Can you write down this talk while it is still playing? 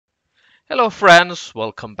Hello friends,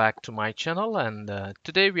 welcome back to my channel and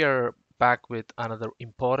today we are back with another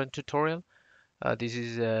important tutorial. This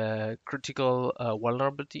is a critical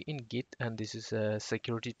vulnerability in Git and this is a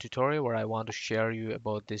security tutorial where I want to share you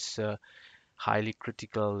about this highly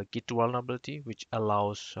critical Git vulnerability which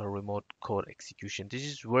allows remote code execution. This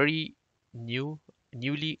is very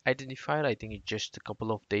newly identified. I think it's just a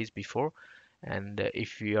couple of days before. And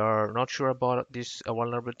if you are not sure about this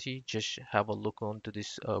vulnerability, just have a look onto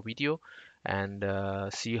this video and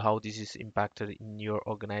see how this is impacted in your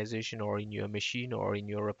organization or in your machine or in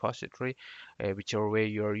your repository, whichever way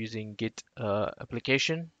you are using Git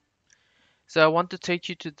application. So I want to take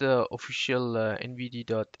you to the official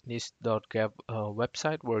nvd.nist.gov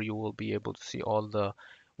website where you will be able to see all the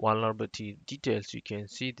vulnerability details. You can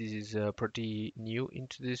see this is pretty new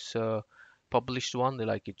into this published one.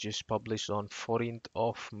 Like it just published on 14th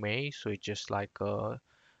of May, so it's just like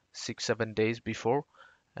 6-7 days before,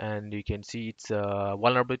 and you can see it's a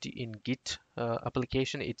vulnerability in Git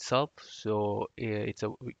application itself. So it's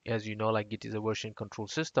a, as you know, like Git is a version control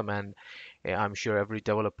system, and I'm sure every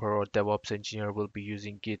developer or DevOps engineer will be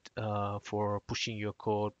using Git for pushing your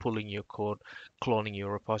code, pulling your code, cloning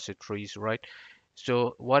your repositories, right?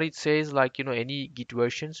 So what it says, like, any Git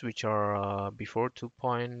versions which are before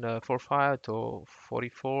 2.45 to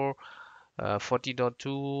 44,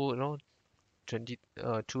 40.2,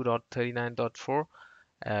 22.39.4,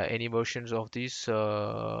 any versions of these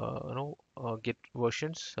Git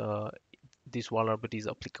versions, this vulnerability is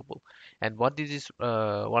applicable. And what this is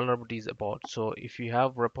vulnerability is about, so if you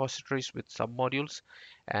have repositories with submodules,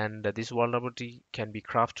 and this vulnerability can be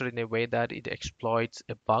crafted in a way that it exploits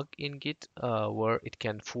a bug in Git, where it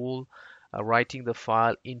can fool writing the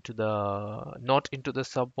file into the not into the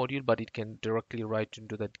submodule, but it can directly write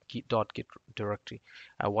into the git.git directory.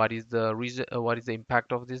 What is the reason, what is the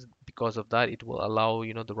impact of this? Because of that, it will allow,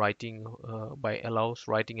 the writing by allows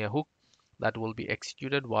writing a hook that will be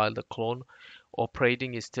executed while the clone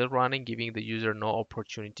operating is still running, giving the user no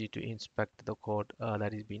opportunity to inspect the code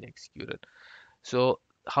that is being executed. So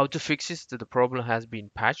how to fix this? The problem has been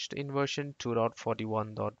patched in version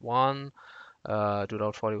 2.41.1,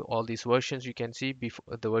 2.40. All these versions you can see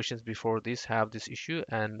before, the versions before this have this issue,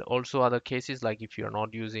 and also other cases like if you're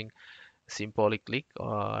not using symbolic link,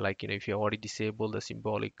 like if you already disabled the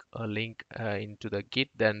symbolic link into the Git,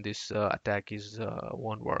 then this attack is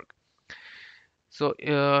won't work. So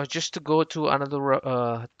just to go to another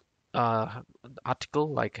uh,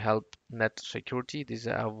 article like help net security, these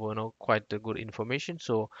have quite a good information.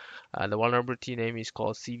 So the vulnerability name is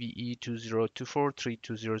called CVE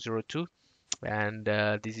 2024-32002, and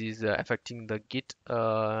this is affecting the Git,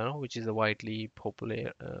 which is a widely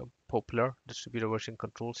popular distributed version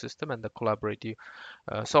control system and the collaborative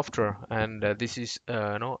software. And this is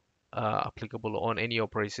applicable on any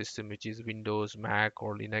operating system, which is Windows, Mac,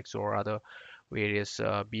 or Linux, or other various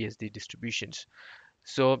BSD distributions.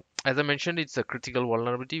 So as I mentioned, it's a critical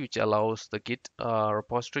vulnerability which allows the Git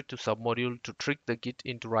repository to submodule to trick the Git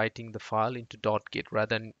into writing the file into .git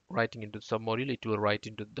rather than writing into submodule. It will write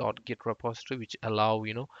into .git repository, which allow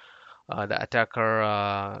the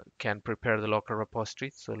attacker can prepare the local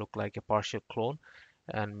repository, so look like a partial clone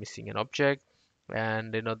and missing an object.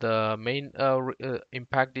 And the main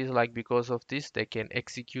impact is like because of this they can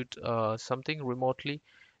execute something remotely,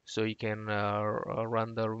 so you can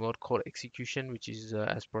run the remote code execution, which is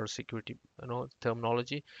as per security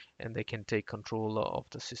terminology, and they can take control of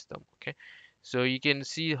the system. Okay, so you can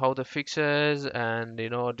see how the fixes and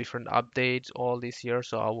different updates all this year.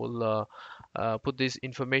 So I will put this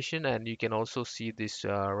information, and you can also see this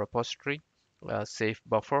repository safe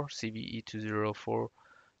buffer CVE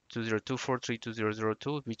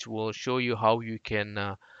 2024-2024-32002, which will show you how you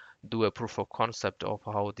can do a proof of concept of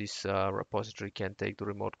how this repository can take the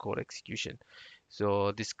remote code execution.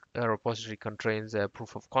 So this repository contains a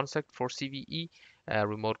proof of concept for CVE,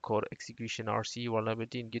 remote code execution RC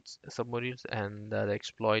vulnerability in Git submodules, and the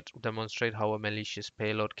exploit demonstrate how a malicious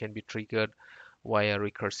payload can be triggered via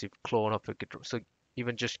recursive clone of a Git. So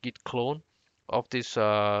even just Git clone of this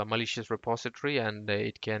malicious repository, and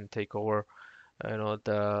it can take over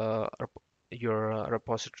the your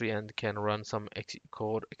repository and can run some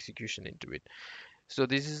code execution into it. So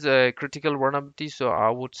this is a critical vulnerability. So I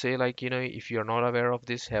would say, like, if you're not aware of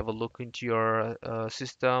this, have a look into your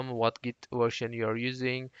system, what Git version you are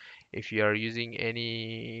using. If you are using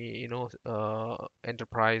any,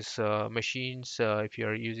 enterprise machines, if you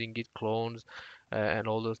are using Git clones and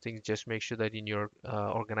all those things, just make sure that in your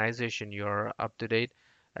organization you're up to date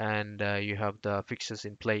and you have the fixes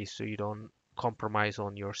in place so you don't compromise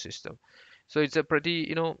on your system. So it's a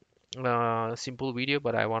pretty, simple video,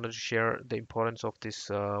 but I wanted to share the importance of this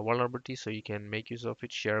vulnerability so you can make use of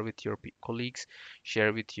it, share with your colleagues,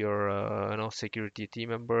 share with your security team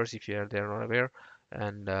members if they're not aware,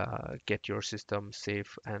 and get your system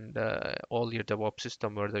safe and all your DevOps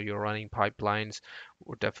system, whether you're running pipelines,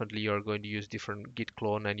 or definitely you're going to use different Git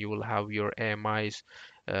clone, and you will have your AMIs,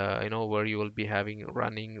 where you will be having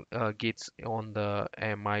running Gits on the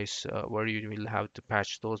AMIs, where you will have to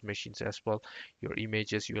patch those machines as well. Your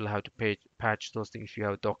images, you will have to patch those things. If you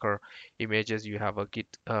have Docker images, you have a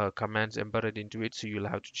Git commands embedded into it, so you'll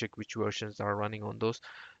have to check which versions are running on those.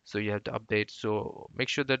 So you have to update. So make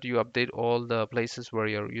sure that you update all the places where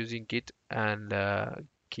you're using Git, and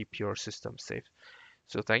keep your system safe.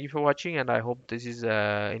 So thank you for watching, and I hope this is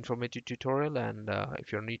a informative tutorial. And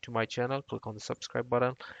if you're new to my channel, click on the subscribe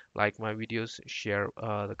button, like my videos, share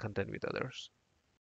the content with others.